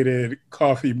related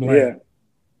coffee blend,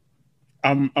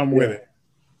 I'm with it.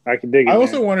 I can dig it. I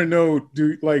also want to know,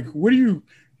 what are you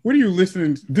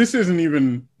listening to? This isn't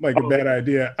even like a bad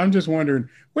idea. I'm just wondering,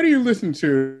 what do you listen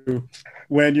to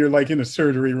when you're like in a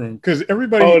surgery room? Because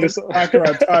everybody doctor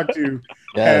I talk to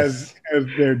has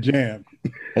their jam.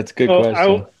 That's a good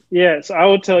question. Yeah, so I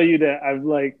will tell you that I've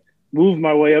like moved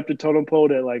my way up the totem pole.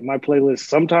 That like my playlist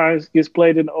sometimes gets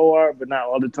played in the OR, but not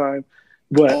all the time.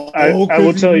 But I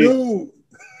will tell you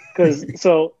because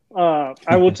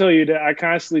I will tell you that I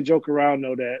constantly joke around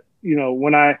though that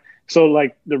when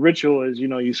like the ritual is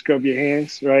you scrub your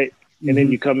hands right, and then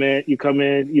you come in you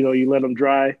let them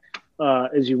dry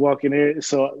as you walk in there.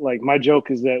 So like my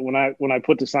joke is that when I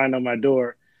put the sign on my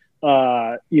door.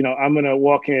 I'm gonna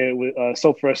walk in with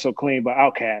 "So Fresh, So Clean" by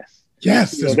Outkast.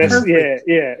 Yes, that's perfect.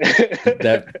 yeah.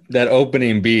 that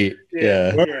opening beat,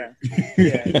 yeah.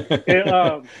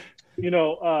 And,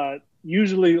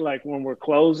 usually like when we're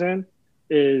closing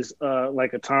is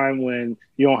like a time when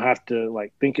you don't have to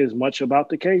like think as much about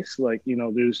the case. Like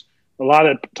there's a lot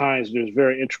of times there's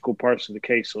very integral parts of the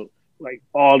case, so like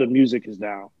all the music is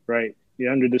down, right?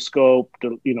 You're under the scope,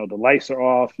 the lights are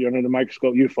off, you're under the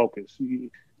microscope, you're focused.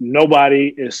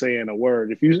 Nobody is saying a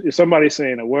word. If somebody's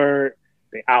saying a word,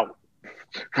 they out,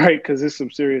 right? Because there's some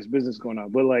serious business going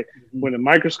on. But like when the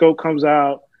microscope comes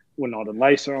out, when all the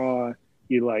lights are on,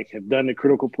 you like have done the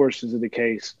critical portions of the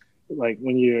case. Like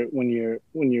when you're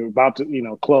about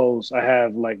to close, I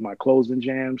have like my closing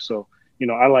jams. So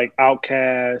I like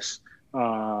Outkast.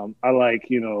 I like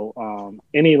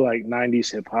any like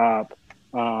 90s hip hop.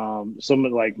 Some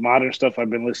of like modern stuff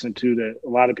I've been listening to that a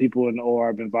lot of people in the OR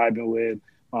have been vibing with.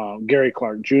 Gary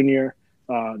Clark Jr.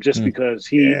 Just because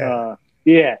he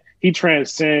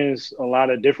transcends a lot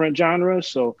of different genres.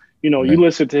 So you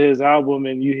listen to his album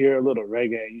and you hear a little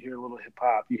reggae, you hear a little hip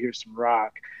hop, you hear some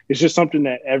rock. It's just something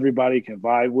that everybody can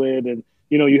vibe with, and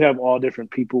you have all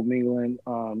different people mingling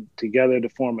together to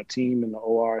form a team in the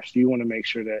OR. So you want to make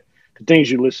sure that the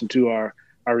things you listen to are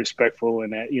respectful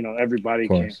and that everybody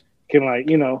can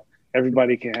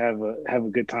everybody can have a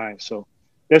good time. So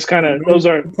that's kind of those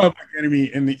are Public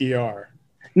Enemy in the ER.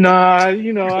 Nah, I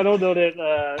don't know that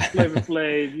Flavor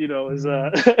Flav,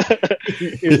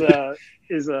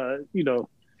 is not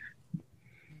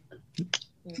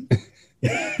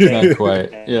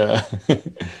quite. Yeah.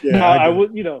 No, I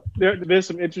would. There's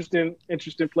some interesting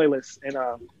playlists, and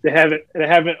they haven't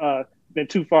been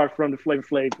too far from the Flavor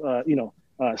Flav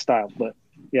style, but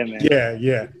yeah, man.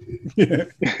 Yeah.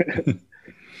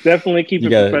 Definitely keep it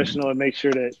professional and make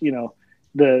sure that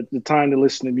the time to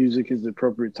listen to music is the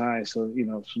appropriate time, so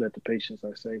so that the patients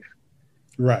are safe.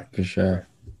 Right. For sure.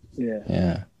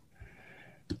 Yeah.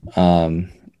 I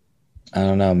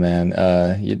don't know, man.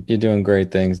 You're doing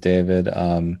great things, David.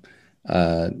 I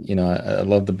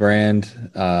love the brand.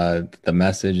 The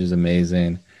message is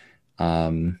amazing.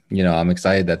 I'm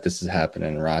excited that this is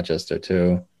happening in Rochester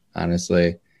too,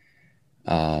 honestly.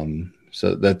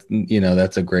 So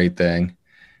that's a great thing.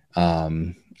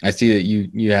 I see that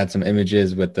you had some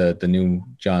images with the new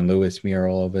John Lewis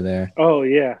mural over there. Oh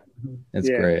yeah. It's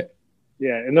great.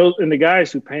 Yeah. And the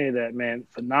guys who painted that, man,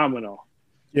 phenomenal.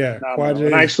 Yeah.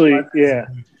 And actually, yeah.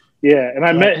 And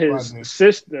I met his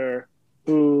sister,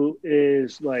 who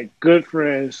is like good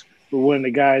friends with one of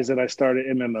the guys that I started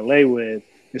MMLA with.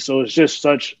 And so it's just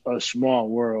such a small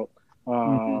world.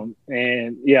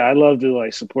 And yeah, I love to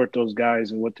like support those guys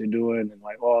and what they're doing and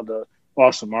like all the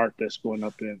awesome art that's going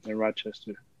up in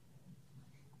Rochester.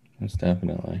 Most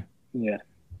definitely. Yeah.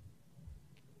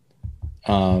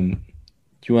 Do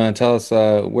you want to tell us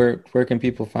where can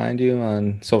people find you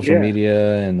on social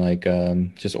media and like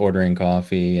just ordering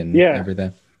coffee and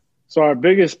everything? So our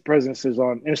biggest presence is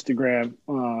on Instagram.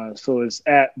 So it's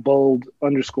at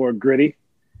bold_gritty.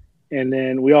 And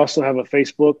then we also have a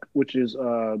Facebook, which is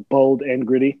Bold and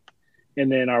Gritty.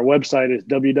 And then our website is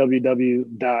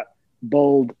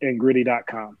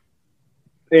www.boldandgritty.com.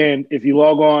 And if you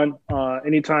log on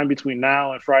anytime between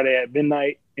now and Friday at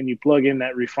midnight and you plug in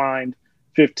that refined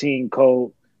 15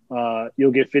 code,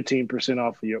 you'll get 15%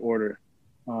 off of your order.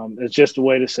 It's just a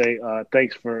way to say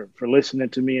thanks for listening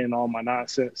to me and all my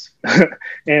nonsense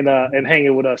and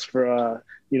hanging with us for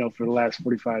the last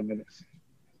 45 minutes.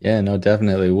 Yeah, no,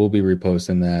 definitely. We'll be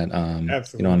reposting that on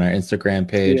our Instagram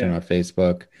page and our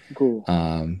Facebook. Cool.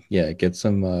 Get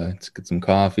some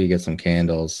coffee, get some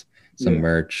candles, some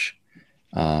merch.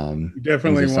 You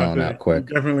definitely want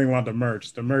the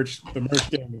merch. The merch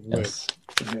game is lit.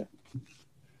 Yeah.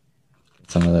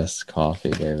 Some of this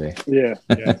coffee, baby. Yeah.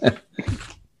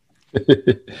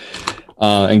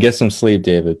 And get some sleep,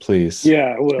 David, please.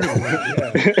 Yeah, I will.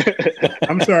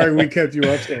 I'm sorry we kept you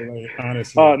up so late,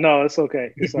 honestly. Oh, no, it's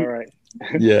okay. It's all right.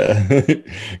 Yeah.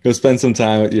 Go spend some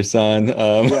time with your son.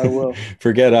 I will.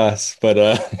 Forget us, but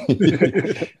I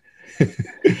think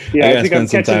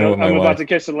I'm about to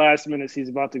catch the last minutes. He's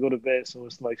about to go to bed, so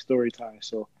it's like story time.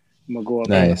 So I'm gonna go up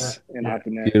Nice. and hop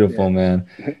in that. Beautiful, man.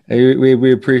 Hey,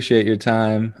 we appreciate your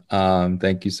time.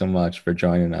 Thank you so much for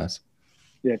joining us.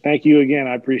 Yeah, thank you again.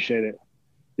 I appreciate it.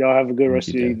 Y'all have a good rest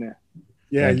of your too. evening.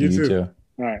 Yeah, you too.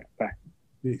 All right, bye.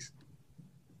 Peace.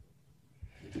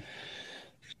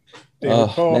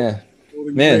 Oh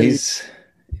man, he's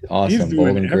awesome. He's doing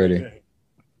Bold and gritty. everything.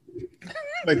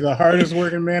 Like the hardest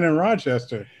working man in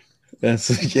Rochester.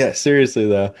 Seriously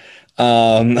though.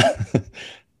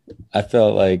 I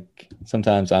felt like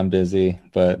sometimes I'm busy,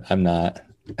 but I'm not.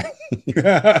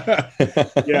 Yeah,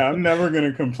 I'm never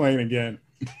gonna complain again.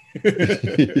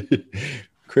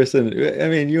 Chris and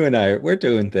you and we're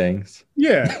doing things.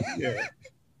 Yeah.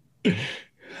 Be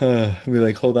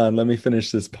like, hold on, let me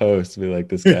finish this post. Be like,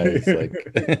 this guy is like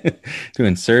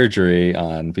doing surgery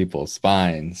on people's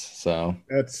spines. So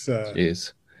that's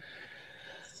jeez.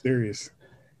 Serious.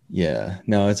 Yeah,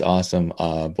 no, it's awesome.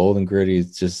 Bold and gritty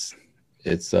is just,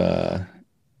 it's I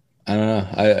don't know,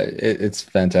 it's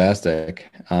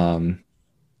fantastic.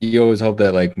 You always hope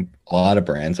that like a lot of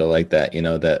brands are like that,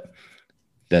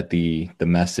 that the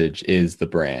message is the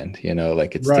brand,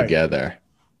 like it's together.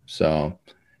 So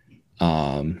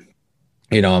I'm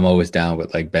always down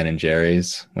with like Ben and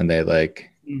Jerry's when they like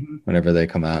whenever they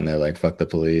come out and they're like, fuck the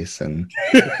police, and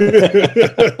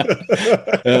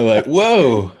they're like,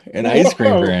 whoa, an ice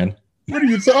cream brand. What are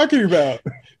you talking about?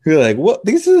 You're like, what?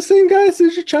 These are the same guys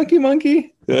as your Chunky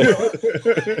Monkey? Like,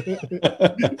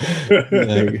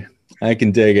 I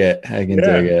can dig it. Dig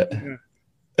it.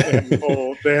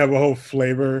 Yeah. They have a whole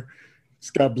flavor. It's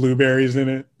got blueberries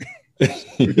in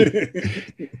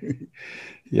it.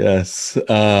 Yes.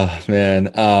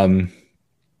 Man.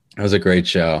 It was a great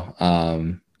show.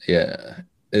 Yeah,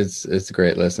 it's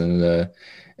great listening to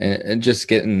and just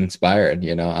getting inspired,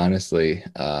 honestly.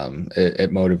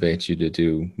 It motivates you to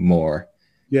do more.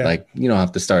 Yeah. Like, you don't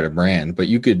have to start a brand, but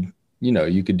you could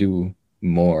do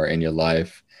more in your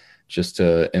life just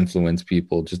to influence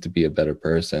people, just to be a better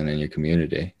person in your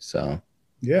community. So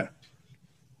yeah,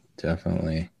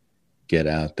 definitely get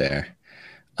out there.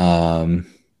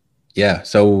 Yeah.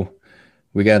 So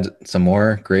we got some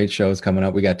more great shows coming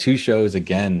up. We got 2 shows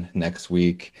again next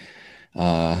week.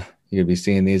 You're gonna be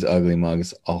seeing these ugly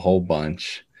mugs a whole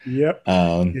bunch. Yep.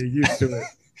 Get used to it.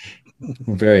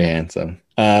 Very handsome.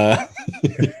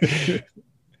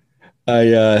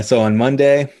 So on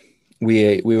Monday,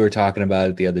 we were talking about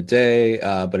it the other day,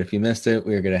 but if you missed it,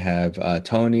 we were gonna have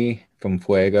Tony from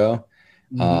Fuego,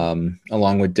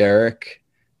 along with Derek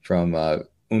from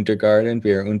Untergarden,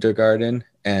 Beer Untergarden,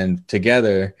 and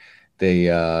together they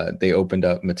opened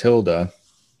up Matilda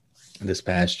this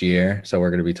past year. So we're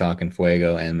going to be talking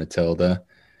Fuego and Matilda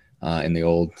in the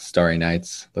old Starry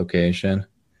Nights location.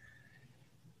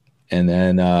 And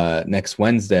then next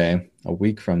Wednesday, a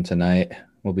week from tonight,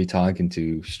 we'll be talking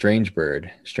to Strange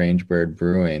Bird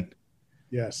Brewing.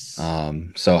 Yes.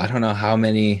 So I don't know how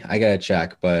many, I got to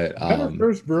check, but our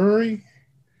first brewery?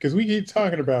 Because we keep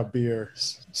talking about beer.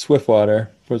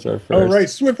 Swiftwater was our first. Oh, right.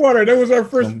 Swiftwater. That was our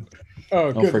first.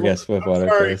 Don't forget Swiftwater,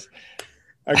 Chris.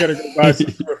 I got to go buy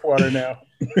some Swiftwater now.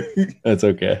 That's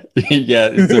okay. Yeah,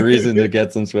 it's a reason to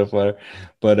get some Swiftwater.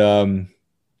 But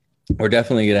we're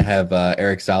definitely going to have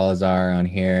Eric Salazar on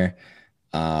here.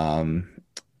 I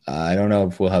don't know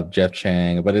if we'll have Jeff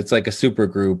Chang, but it's like a super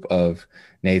group of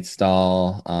Nate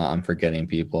Stahl. I'm forgetting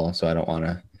people, so I don't want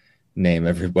to name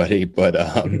everybody. But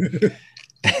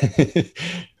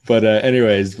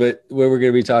anyways, but where we're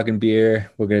going to be talking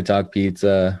beer, we're going to talk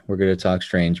pizza, we're going to talk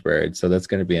Strange Bird. So that's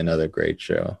going to be another great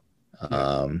show.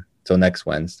 So next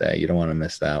Wednesday, you don't want to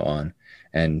miss that one.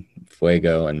 And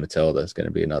Fuego and Matilda is going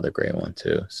to be another great one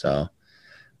too. So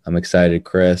I'm excited,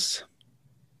 Chris.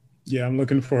 Yeah, I'm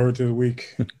looking forward to the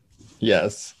week.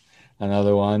 Yes.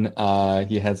 Another one.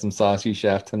 You had some Saucy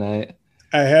Chef tonight.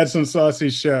 I had some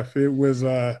Saucy Chef. It was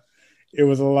a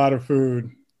lot of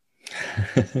food.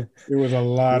 It was a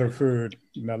lot of food,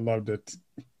 and I loved it.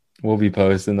 We'll be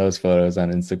posting those photos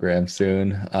on Instagram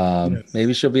soon. Yes.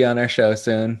 Maybe she'll be on our show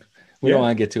soon. We don't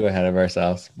want to get too ahead of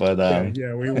ourselves, but we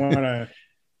want to.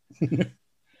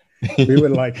 We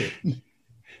would like it.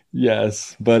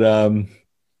 Yes, but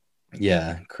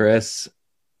Chris,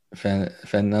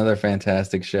 another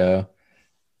fantastic show.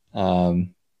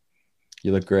 You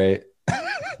look great.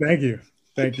 Thank you.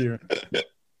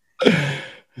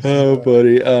 Oh,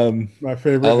 buddy. My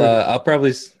favorite. I'll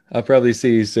probably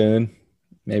see you soon.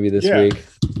 Maybe this week.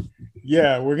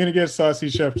 Yeah, we're gonna get Saucy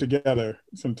Chef together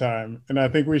sometime, and I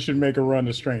think we should make a run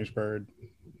to Strange Bird.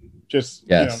 Just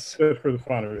just for the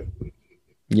fun of it.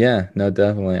 Yeah, no,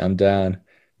 definitely. I'm down.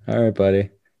 All right, buddy.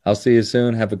 I'll see you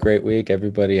soon. Have a great week.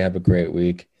 Everybody have a great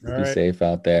week. Be safe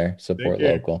out there. Support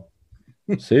local.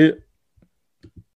 See you.